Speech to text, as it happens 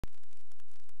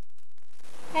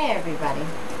Hey everybody,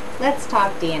 let's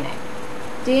talk DNA.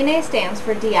 DNA stands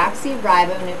for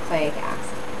deoxyribonucleic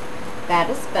acid.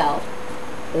 That is spelled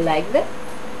like this.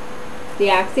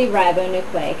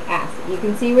 Deoxyribonucleic acid. You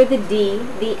can see where the D,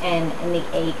 the N, and the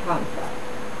A come from.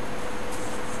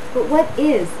 But what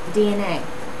is DNA?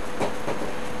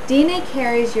 DNA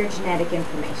carries your genetic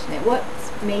information. It's what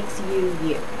makes you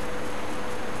you.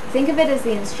 Think of it as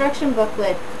the instruction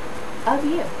booklet of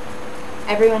you.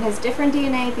 Everyone has different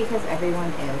DNA because everyone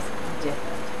is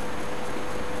different.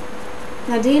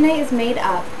 Now DNA is made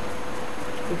up,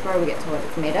 before we get to what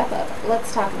it's made up of,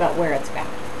 let's talk about where it's found.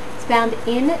 It's found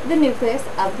in the nucleus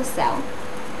of the cell,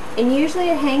 and usually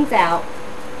it hangs out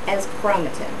as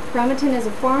chromatin. Chromatin is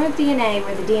a form of DNA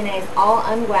where the DNA is all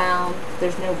unwound,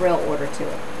 there's no real order to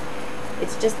it.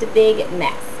 It's just a big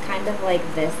mess, kind of like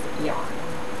this yarn.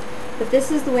 But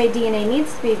this is the way DNA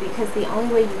needs to be because the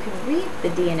only way you can read the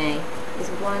DNA is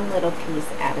one little piece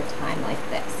at a time like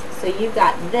this. So you've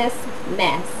got this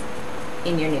mess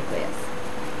in your nucleus.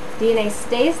 DNA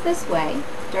stays this way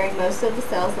during most of the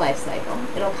cell's life cycle.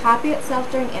 It'll copy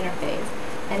itself during interphase,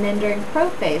 and then during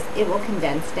prophase it will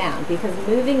condense down because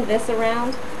moving this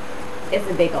around is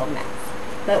a big old mess.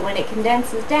 But when it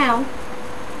condenses down,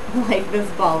 like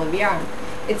this ball of yarn,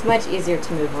 it's much easier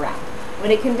to move around. When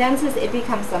it condenses, it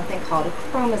becomes something called a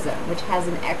chromosome, which has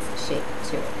an X shape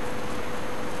to it.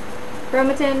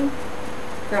 Chromatin,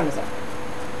 chromosome.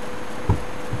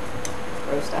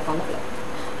 Throw stuff on the floor.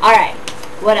 Alright,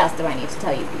 what else do I need to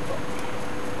tell you people?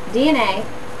 DNA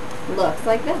looks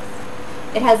like this.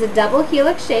 It has a double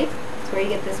helix shape. It's where you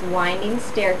get this winding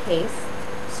staircase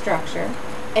structure.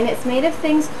 And it's made of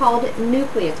things called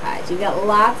nucleotides. You've got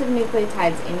lots of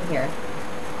nucleotides in here.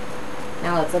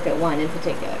 Now let's look at one in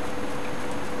particular.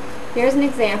 Here's an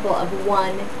example of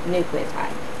one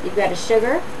nucleotide. You've got a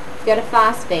sugar, you've got a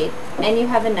phosphate, and you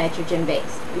have a nitrogen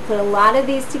base. You put a lot of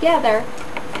these together,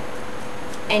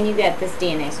 and you get this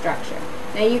DNA structure.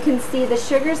 Now you can see the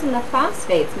sugars and the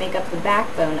phosphates make up the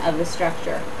backbone of the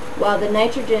structure, while the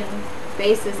nitrogen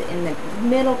bases in the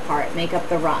middle part make up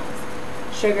the rungs.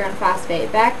 Sugar and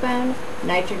phosphate backbone,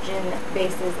 nitrogen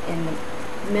bases in the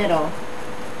middle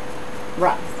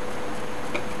rungs.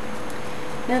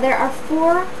 Now there are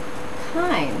 4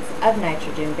 kinds of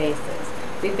nitrogen bases.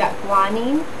 We've got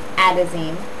guanine,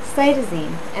 adenosine,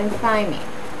 cytosine, and thymine.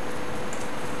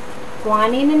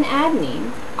 Guanine and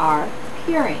adenine are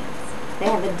purines. They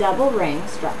have a double ring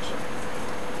structure.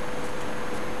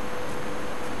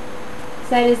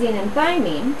 Cytosine and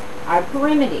thymine are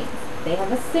pyrimidines. They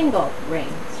have a single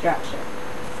ring structure.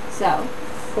 So,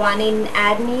 guanine and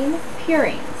adenine,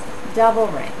 purines, double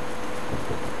ring.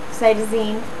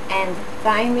 Cytosine and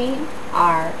thymine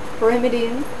are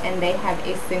pyrimidines, and they have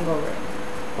a single ring.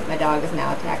 My dog is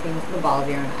now attacking the ball of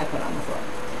yarn I put on the floor.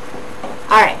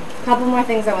 Alright, a couple more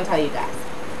things I want to tell you guys.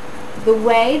 The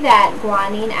way that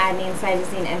guanine, adenine,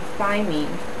 cytosine, and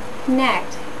thymine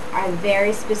connect are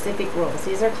very specific rules.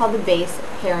 These are called the base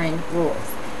pairing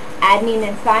rules. Adenine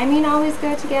and thymine always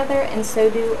go together, and so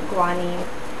do guanine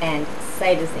and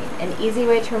cytosine. An easy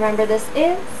way to remember this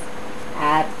is,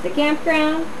 at the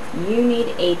campground, you need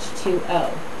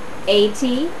H2O. AT,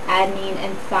 adenine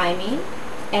and thymine,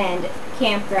 and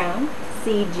campground,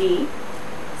 CG,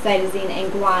 cytosine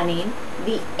and guanine.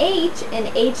 The H in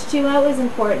H2O is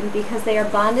important because they are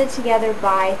bonded together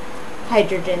by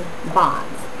hydrogen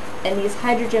bonds. And these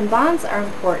hydrogen bonds are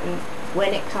important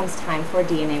when it comes time for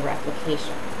DNA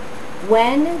replication.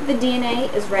 When the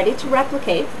DNA is ready to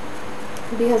replicate,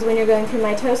 because when you're going through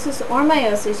mitosis or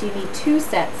meiosis, you need 2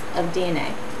 sets of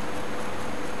DNA.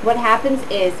 What happens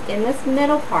is, in this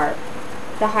middle part,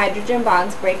 the hydrogen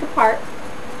bonds break apart,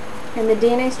 and the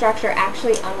DNA structure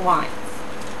actually unwinds.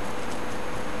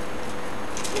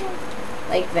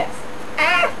 Like this.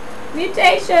 Ah!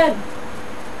 Mutation!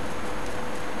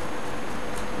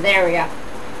 There we go.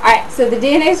 Alright, so the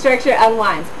DNA structure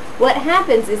unwinds. What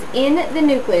happens is, in the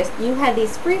nucleus, you have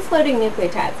these free-floating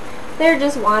nucleotides. They're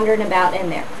just wandering about in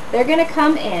there. They're going to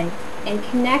come in and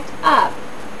connect up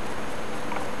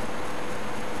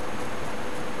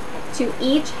to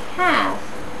each half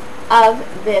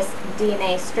of this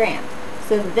DNA strand.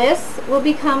 So this will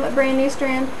become a brand new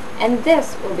strand, and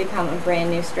this will become a brand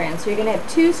new strand. So you're going to have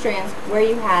 2 strands where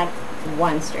you had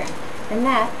 1 strand. And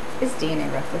that is DNA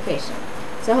replication.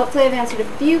 So hopefully I've answered a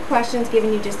few questions,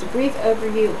 giving you just a brief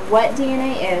overview of what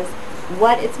DNA is,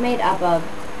 what it's made up of,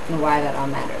 and why that all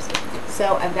matters.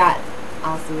 So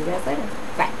I'll see you guys later.